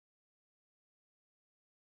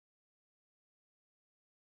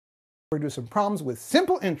We're going to do some problems with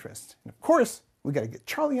simple interest. And of course, we got to get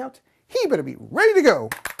Charlie out. He better be ready to go.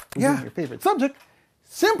 Yeah. Your favorite subject,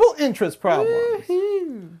 simple interest problems.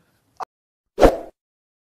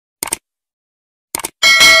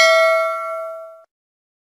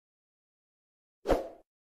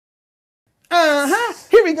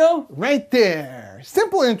 Here we go. Right there.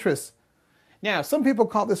 Simple interest. Now, some people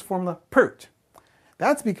call this formula PERT.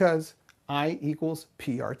 That's because I equals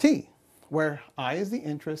PRT, where I is the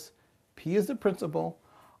interest, P is the principal,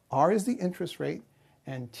 R is the interest rate,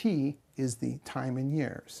 and T is the time in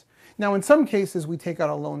years. Now, in some cases, we take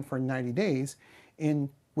out a loan for 90 days,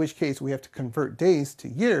 in which case we have to convert days to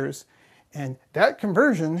years. And that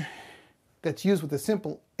conversion that's used with the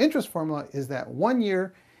simple interest formula is that 1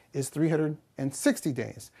 year is 360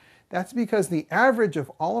 days. That's because the average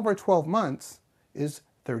of all of our 12 months is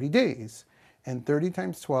 30 days. And 30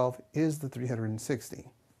 times 12 is the 360.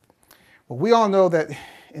 Well, we all know that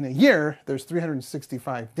in a year, there's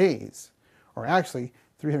 365 days, or actually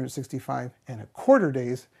 365 and a quarter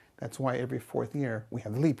days. That's why every 4th year we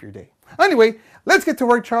have leap year day. Anyway, let's get to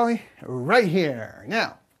work, Charlie, right here.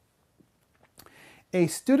 Now, a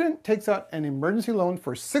student takes out an emergency loan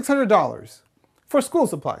for $600 for school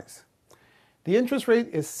supplies. The interest rate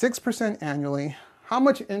is 6% annually. How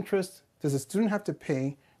much interest does a student have to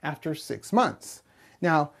pay after 6 months?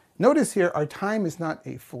 Now, notice here, our time is not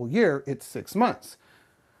a full year, it's 6 months.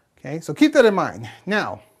 Okay, so keep that in mind.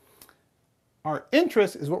 Now, our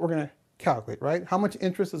interest is what we're going to calculate, right? How much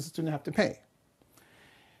interest does the student have to pay?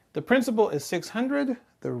 The principal is 600,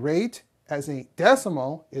 the rate as a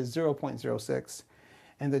decimal is 0.06,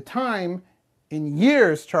 and the time in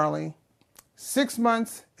years, Charlie, 6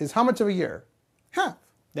 months is how much of a year? Half.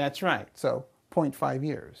 That's right, so 0.5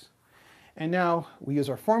 years. And now we use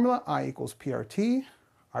our formula, I equals PRT.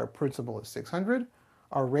 Our principal is 600.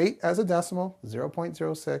 Our rate as a decimal,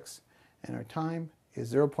 0.06. And our time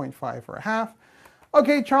is 0.5 for a half.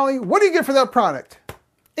 Okay, Charlie, what do you get for that product?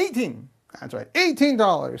 18. That's right,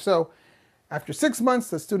 $18. So after 6 months,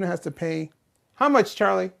 the student has to pay how much,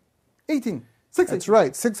 Charlie? 18. That's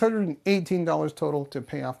right, $618 total to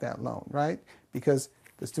pay off that loan, right? Because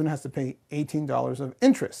the student has to pay $18 of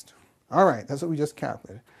interest. All right, that's what we just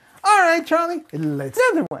calculated. All right, Charlie, let's do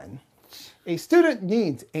another one. A student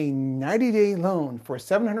needs a 90-day loan for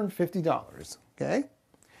 $750, okay?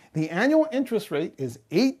 The annual interest rate is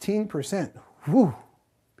 18%. Whew,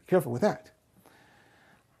 be careful with that.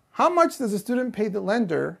 How much does the student pay the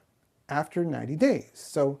lender after 90 days?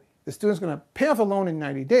 So the student's going to pay off the loan in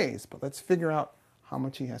 90 days, but let's figure out how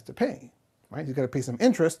much he has to pay, right? He's got to pay some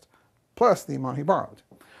interest plus the amount he borrowed.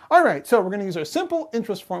 All right, so we're going to use our simple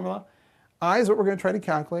interest formula. I is what we're going to try to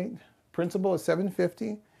calculate. Principal is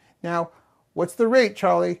 $750. Now, what's the rate,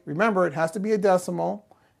 Charlie? Remember, it has to be a decimal.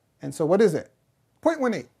 And so what is it?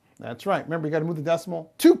 0.18. That's right. Remember, you got to move the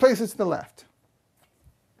decimal 2 places to the left.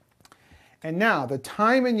 And now, the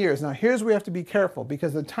time in years. Now, here's where we have to be careful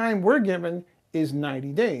because the time we're given is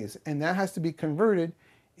 90 days. And that has to be converted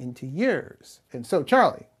into years. And so,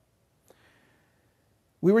 Charlie,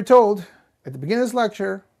 we were told at the beginning of this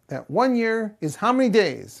lecture that 1 year is how many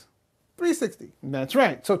days? 360. That's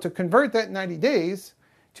right. So to convert that 90 days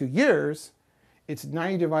to years, it's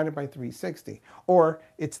 90 divided by 360. Or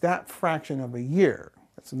it's that fraction of a year.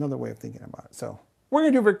 That's another way of thinking about it. So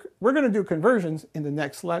we're going to do conversions in the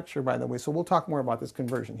next lecture, by the way. So we'll talk more about this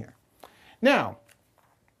conversion here. Now,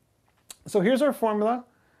 so here's our formula.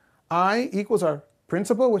 I equals our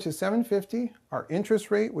principal, which is $750, our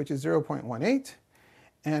interest rate, which is 0.18,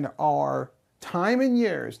 and our time in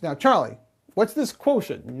years. Now, Charlie, what's this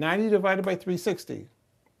quotient? 90 divided by 360.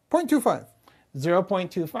 0.25.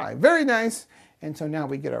 0.25. Very nice. And so now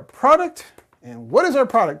we get our product. And what is our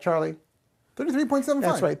product, Charlie? $33.75.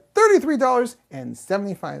 That's right,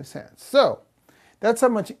 $33.75. So that's how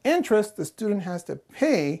much interest the student has to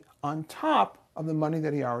pay on top of the money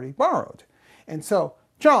that he already borrowed. And so,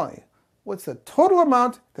 Charlie, what's the total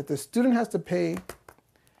amount that the student has to pay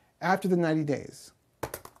after the 90 days?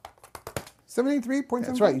 73.75.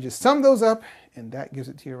 That's right, you just sum those up and that gives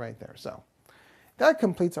it to you right there. So that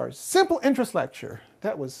completes our simple interest lecture.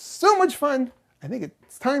 That was so much fun. I think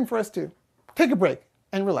it's time for us to take a break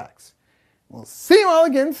and relax. We'll see you all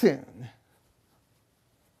again soon.